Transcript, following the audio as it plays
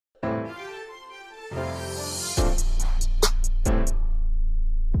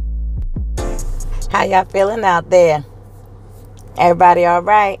How y'all feeling out there? Everybody all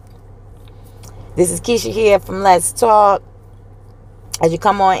right? This is Keisha here from Let's Talk. As you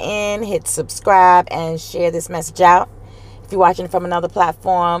come on in, hit subscribe and share this message out. If you're watching from another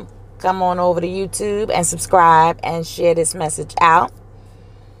platform, come on over to YouTube and subscribe and share this message out.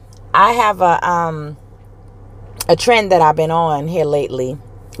 I have a trend that I've been on here lately.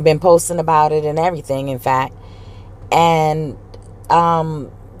 Been posting about it and everything, in fact. And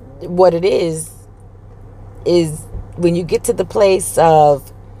what it is when you get to the place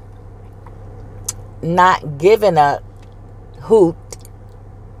of not giving a hoot,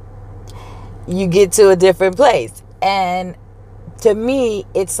 you get to a different place. And to me,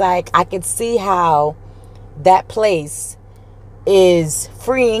 it's like I can see how that place is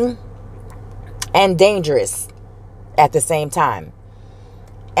freeing and dangerous at the same time.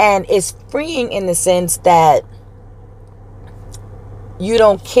 And it's freeing in the sense that you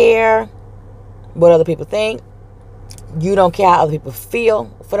don't care what other people think. You don't care how other people feel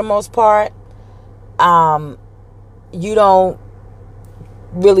for the most part. You don't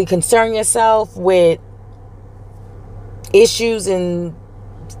really concern yourself with issues and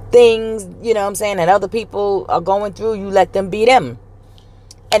things, you know what I'm saying, that other people are going through. You let them be them.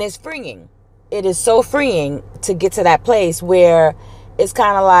 And it's freeing. It is so freeing to get to that place where it's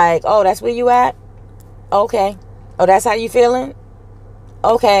kind of like, oh, that's where you at? Okay. Oh, that's how you feeling?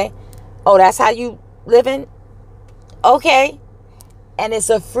 Okay. Oh, that's how you living? Okay. And it's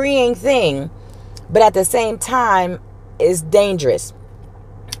a freeing thing, but at the same time, it's dangerous.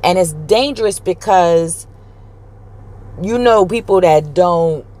 And it's dangerous because you know people that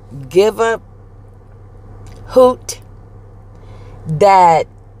don't give a hoot, that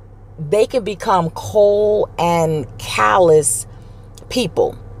they can become cold and callous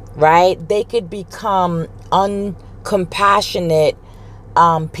people, right? They could become uncompassionate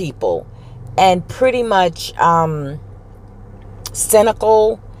people and pretty much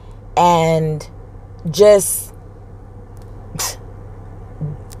cynical and just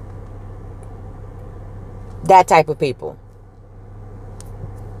that type of people.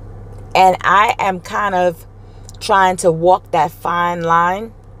 And I am kind of trying to walk that fine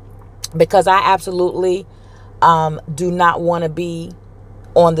line because I absolutely do not want to be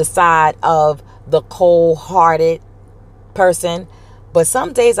on the side of the cold-hearted person. But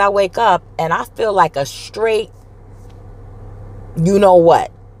some days I wake up and I feel like a straight you know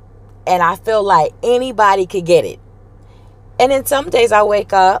what. And I feel like anybody could get it. And then some days I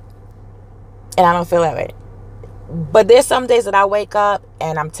wake up and I don't feel that way. But there's some days that I wake up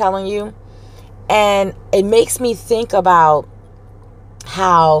and I'm telling you, and it makes me think about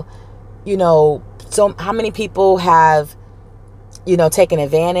how, how many people have, taken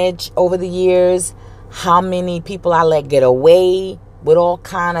advantage over the years, how many people I let get away with all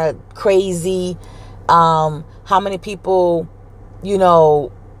kind of crazy, how many people,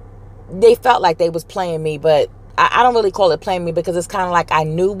 they felt like they was playing me, but I don't really call it playing me because it's kind of like I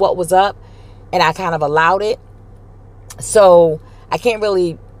knew what was up and I kind of allowed it. So I can't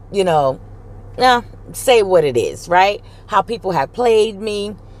really, say what it is, right? How people have played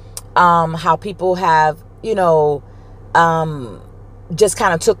me, how people have, just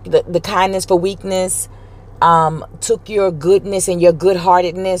kind of took the kindness for weakness, took your goodness and your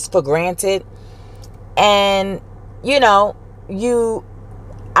good-heartedness for granted. And,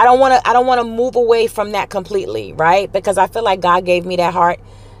 I don't want to move away from that completely, right? Because I feel like God gave me that heart.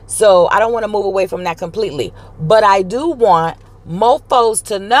 So I don't want to move away from that completely. But I do want mofos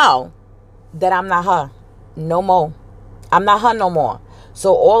to know that I'm not her no more. I'm not her no more.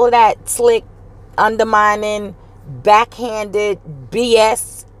 So all of that slick, undermining, backhanded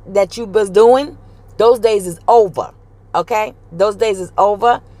BS that you was doing, those days is over. Okay? Those days is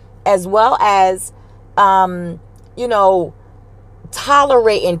over. As well as,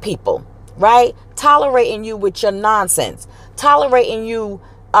 tolerating people, right? Tolerating you with your nonsense. Tolerating you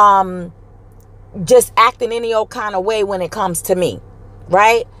just acting any old kind of way when it comes to me,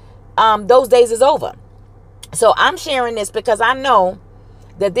 right? Those days is over. So I'm sharing this because I know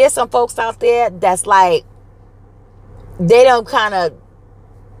that there's some folks out there that's like, they don't kind of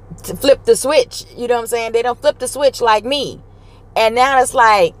flip the switch. You know what I'm saying? They don't flip the switch like me. And now it's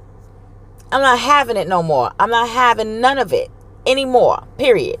like, I'm not having it no more. I'm not having none of it anymore,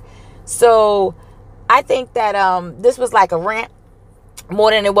 period. So I think that this was like a rant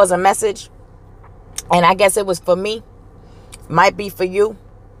more than it was a message. And I guess it was for me. Might be for you.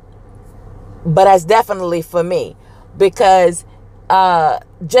 But that's definitely for me. Because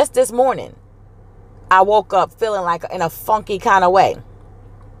just this morning, I woke up feeling like in a funky kind of way.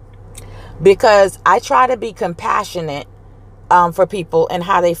 Because I try to be compassionate for people and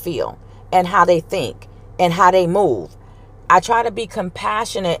how they feel. and how they think and how they move. I try to be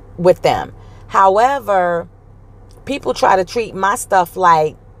compassionate with them. However, people try to treat my stuff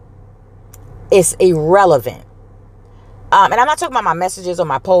like it's irrelevant. And I'm not talking about my messages or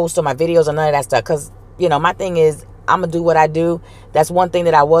my posts or my videos or none of that stuff. Because, my thing is, I'm going to do what I do. That's one thing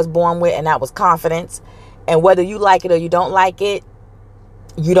that I was born with, and that was confidence. And whether you like it or you don't like it,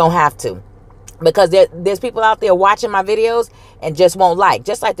 you don't have to. Because there's people out there watching my videos and just won't like.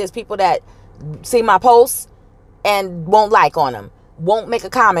 Just like there's people that see my posts and won't like on them. Won't make a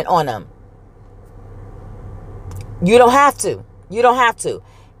comment on them. You don't have to. You don't have to.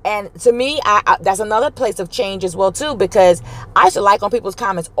 And to me, that's another place of change as well, too, because I used to like on people's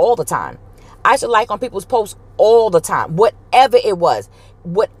comments all the time. I used to like on people's posts all the time, whatever it was,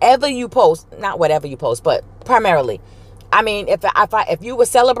 whatever you post, not whatever you post, but primarily. I mean, if you were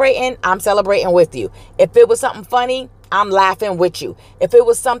celebrating, I'm celebrating with you. If it was something funny, I'm laughing with you. If it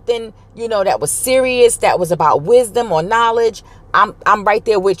was something, that was serious, that was about wisdom or knowledge, I'm right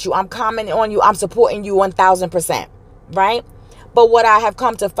there with you. I'm commenting on you. I'm supporting you 1000%, right? But what I have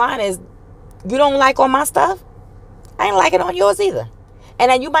come to find is you don't like on my stuff. I ain't like it on yours either. And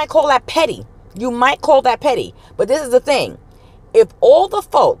then you might call that petty. You might call that petty. But this is the thing. If all the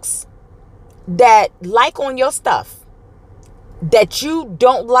folks that like on your stuff that you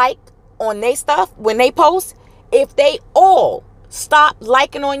don't like on their stuff when they post, if they all stop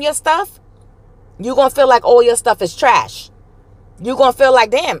liking on your stuff, you're going to feel like all your stuff is trash. You're going to feel like,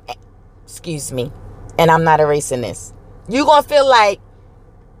 damn, excuse me, and I'm not erasing this. You're going to feel like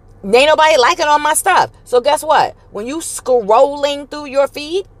ain't nobody liking on my stuff. So guess what? When you scrolling through your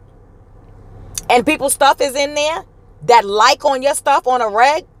feed and people's stuff is in there that like on your stuff on a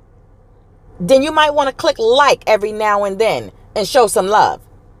reg, then you might want to click like every now and then and show some love.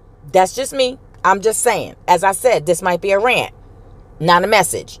 That's just me. I'm just saying. As I said, this might be a rant, not a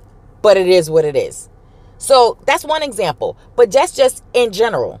message, but it is what it is. So that's one example. But that's just in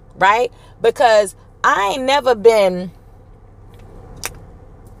general, right? Because I ain't never been,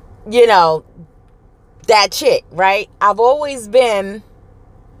 that chick, right? I've always been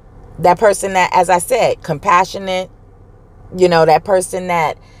that person that, as I said, compassionate, that person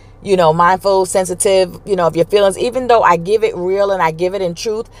that, mindful, sensitive, of your feelings, even though I give it real and I give it in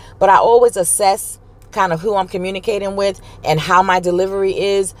truth, but I always assess kind of who I'm communicating with and how my delivery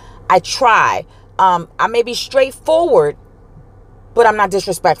is. I try. I may be straightforward, but I'm not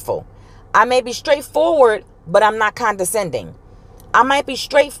disrespectful. I may be straightforward, but I'm not condescending. I might be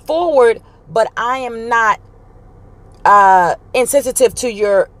straightforward, but I am not insensitive to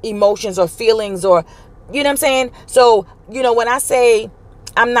your emotions or feelings or, you know what I'm saying? So, when I say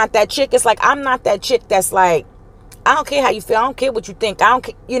I'm not that chick, it's like I'm not that chick that's like, I don't care how you feel. I don't care what you think. I don't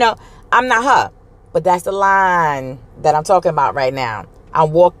care, I'm not her. But that's the line that I'm talking about right now.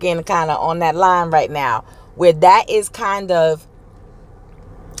 I'm walking kind of on that line right now where that is kind of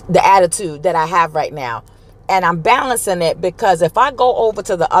the attitude that I have right now. And I'm balancing it because if I go over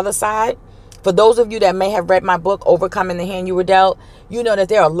to the other side, for those of you that may have read my book, Overcoming the Hand You Were Dealt, you know that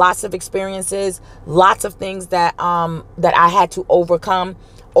there are lots of experiences, lots of things that that I had to overcome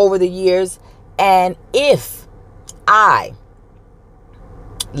over the years. And if I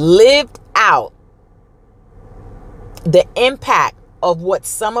lived out the impact of what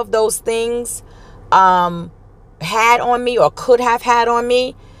some of those things had on me or could have had on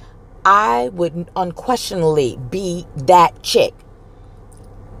me, I would unquestionably be that chick.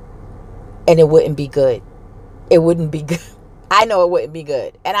 And it wouldn't be good. It wouldn't be good. I know it wouldn't be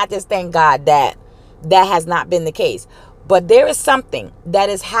good. And I just thank God that that has not been the case. But there is something that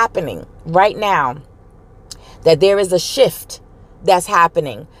is happening right now, that there is a shift that's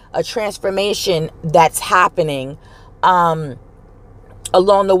happening, a transformation that's happening along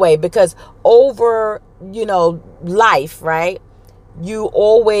the way. Because over, life, right? You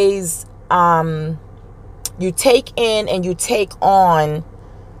always, you take in and you take on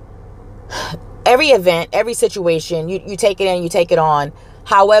every event, every situation. You take it in, you take it on.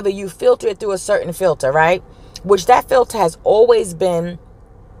 However, you filter it through a certain filter, right? Which that filter has always been,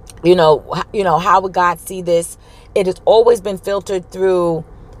 how would God see this? It has always been filtered through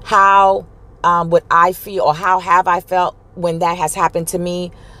how would I feel, or how have I felt when that has happened to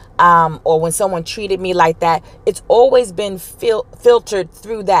me, or when someone treated me like that. It's always been filtered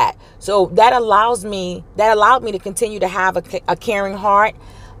through that. So that allowed me to continue to have a caring heart,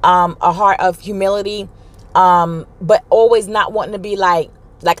 a heart of humility, but always not wanting to be like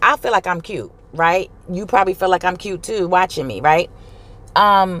I feel like I'm cute, right? You probably feel like I'm cute too, watching me, right?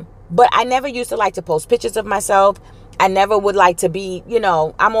 But I never used to like to post pictures of myself. I never would like to be,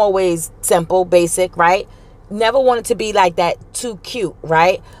 I'm always simple, basic, right? never wanted to be like that too cute,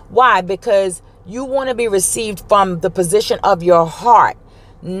 right? Why? Because you want to be received from the position of your heart,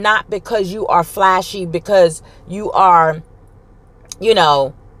 not because you are flashy, because you are,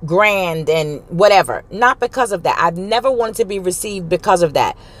 grand and whatever. Not because of that. I've never wanted to be received because of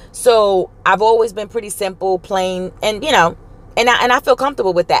that. So I've always been pretty simple, plain, and and I feel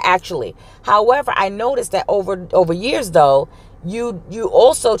comfortable with that, actually. However, I noticed that over years, though, you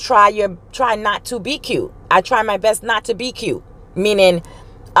also try not to be cute. I try my best not to be cute, meaning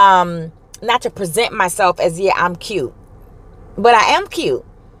not to present myself as, yeah, I'm cute, but I am cute,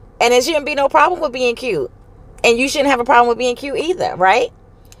 and there shouldn't be no problem with being cute, and you shouldn't have a problem with being cute either, right?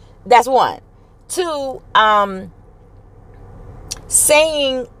 That's one. Two,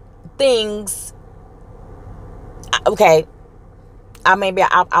 saying things. Okay,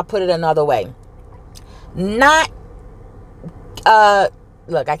 I'll put it another way. Not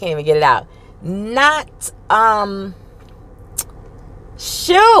look, I can't even get it out. Not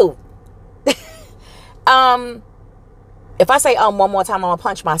shoot. If I say one more time, I'm gonna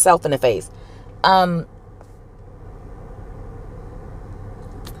punch myself in the face.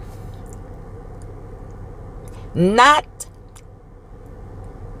 Not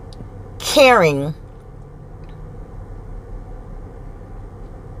caring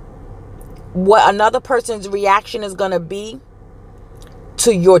what another person's reaction is going to be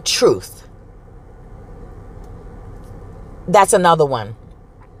to your truth. That's another one.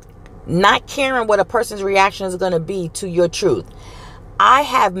 Not caring what a person's reaction is going to be to your truth. I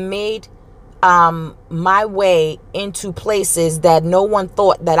have made my way into places that no one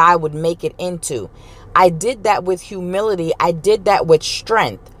thought that I would make it into. I did that with humility. I did that with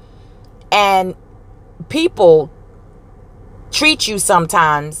strength. And people treat you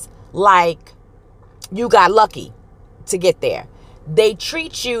sometimes like you got lucky to get there. They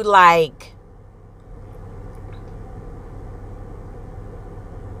treat you like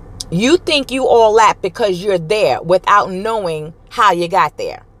you think you all that because you're there without knowing how you got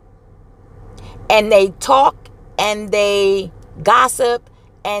there. And they talk and they gossip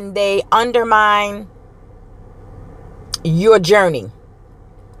and they undermine your journey.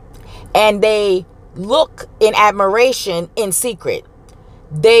 And they look in admiration in secret.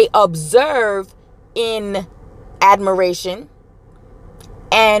 They observe in admiration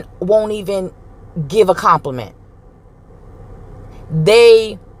and won't even give a compliment.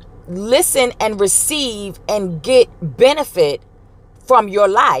 They listen and receive and get benefit from your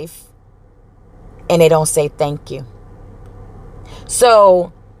life, and they don't say thank you.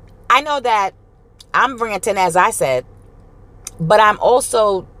 So I know that I'm ranting, as I said, but I'm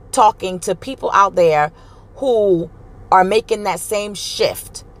also talking to people out there who are making that same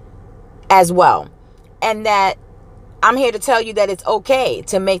shift as well. And that I'm here to tell you that it's okay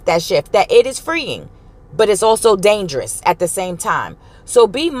to make that shift, that it is freeing, but it's also dangerous at the same time. So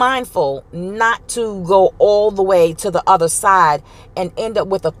be mindful not to go all the way to the other side and end up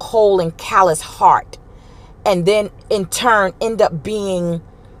with a cold and callous heart. And then in turn end up being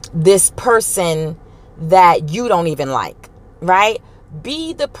this person that you don't even like, right?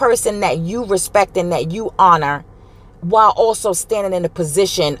 Be the person that you respect and that you honor, while also standing in a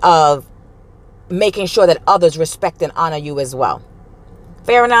position of making sure that others respect and honor you as well.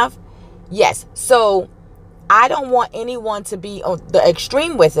 Fair enough? Yes. So I don't want anyone to be on the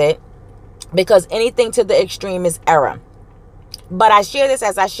extreme with it, because anything to the extreme is error. But I share this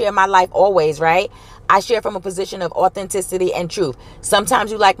as I share my life always, right? I share from a position of authenticity and truth.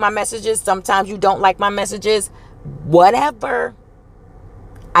 Sometimes you like my messages. Sometimes you don't like my messages. Whatever.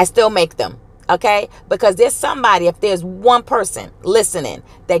 I still make them. Okay? Because there's somebody, if there's one person listening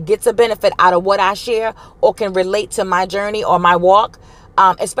that gets a benefit out of what I share or can relate to my journey or my walk,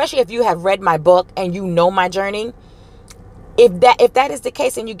 especially if you have read my book and you know my journey, if that is the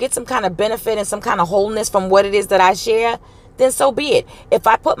case and you get some kind of benefit and some kind of wholeness from what it is that I share, then so be it. If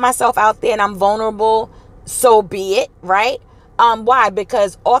I put myself out there and I'm vulnerable, so be it, right? Why?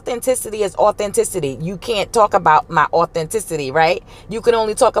 Because authenticity is authenticity. You can't talk about my authenticity, right? You can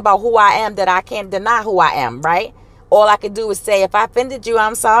only talk about who I am, that I can't deny who I am, right? All I can do is say, if I offended you,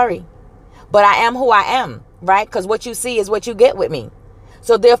 I'm sorry. But I am who I am, right? Because what you see is what you get with me.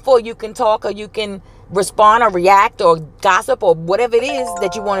 So therefore, you can talk or you can respond or react or gossip or whatever it is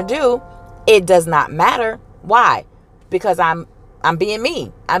that you want to do. It does not matter. Why? Because I'm being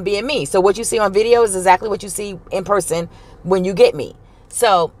me. I'm being me. So what you see on video is exactly what you see in person when you get me.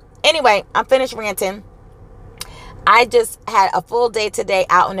 So anyway, I'm finished ranting. I just had a full day today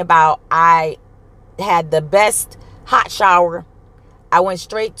out and about. I had the best hot shower. I went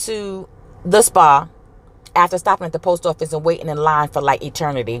straight to the spa after stopping at the post office and waiting in line for like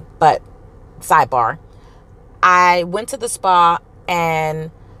eternity. But sidebar. I went to the spa,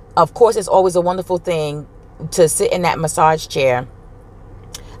 and of course it's always a wonderful thing to sit in that massage chair.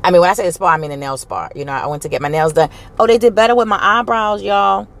 I mean, when I say the spa, I mean the nail spa. You know, I went to get my nails done. Oh, they did better with my eyebrows,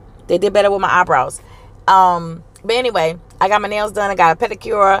 y'all. They did better with my eyebrows. But anyway, I got my nails done. I got a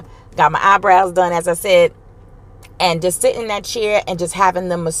pedicure. Got my eyebrows done, as I said. And just sitting in that chair and just having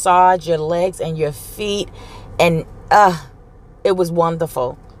them massage your legs and your feet. And it was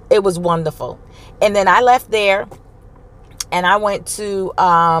wonderful. It was wonderful. And then I left there and I went to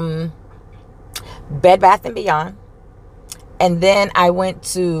Bed Bath & Beyond. And then I went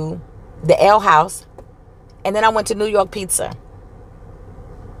to the Ale House. And then I went to New York Pizza.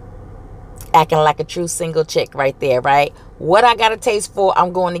 Acting like a true single chick right there, right? What I got a taste for,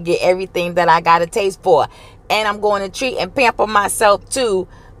 I'm going to get everything that I got a taste for. And I'm going to treat and pamper myself too,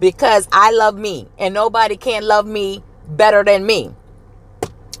 because I love me. And nobody can love me better than me.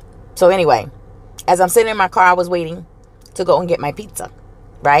 So anyway, as I'm sitting in my car, I was waiting to go and get my pizza,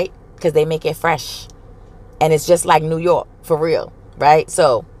 right? Because they make it fresh. And it's just like New York, for real, right?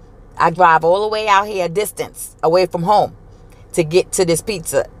 So I drive all the way out here, a distance away from home, to get to this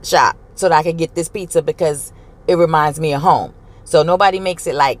pizza shop so that I can get this pizza, because it reminds me of home. So nobody makes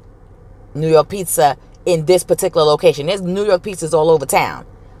it like New York pizza in this particular location. There's New York pizzas all over town.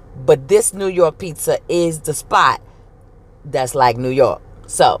 But this New York pizza is the spot that's like New York.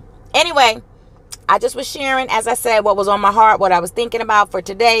 So anyway, I just was sharing, as I said, what was on my heart, what I was thinking about for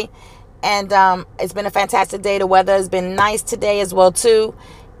today. And it's been a fantastic day. The weather has been nice today as well, too.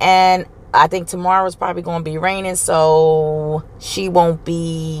 And I think tomorrow is probably going to be raining, so she won't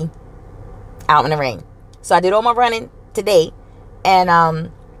be out in the rain. So I did all my running today. And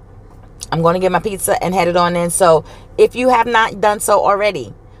I'm going to get my pizza and head it on in. So if you have not done so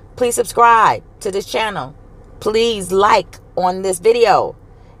already, please subscribe to this channel. Please like on this video.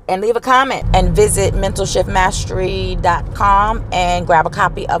 And leave a comment, and visit mentalshiftmastery.com and grab a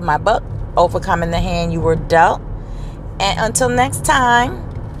copy of my book, Overcoming the Hand You Were Dealt. And until next time,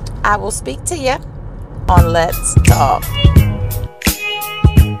 I will speak to you on Let's Talk.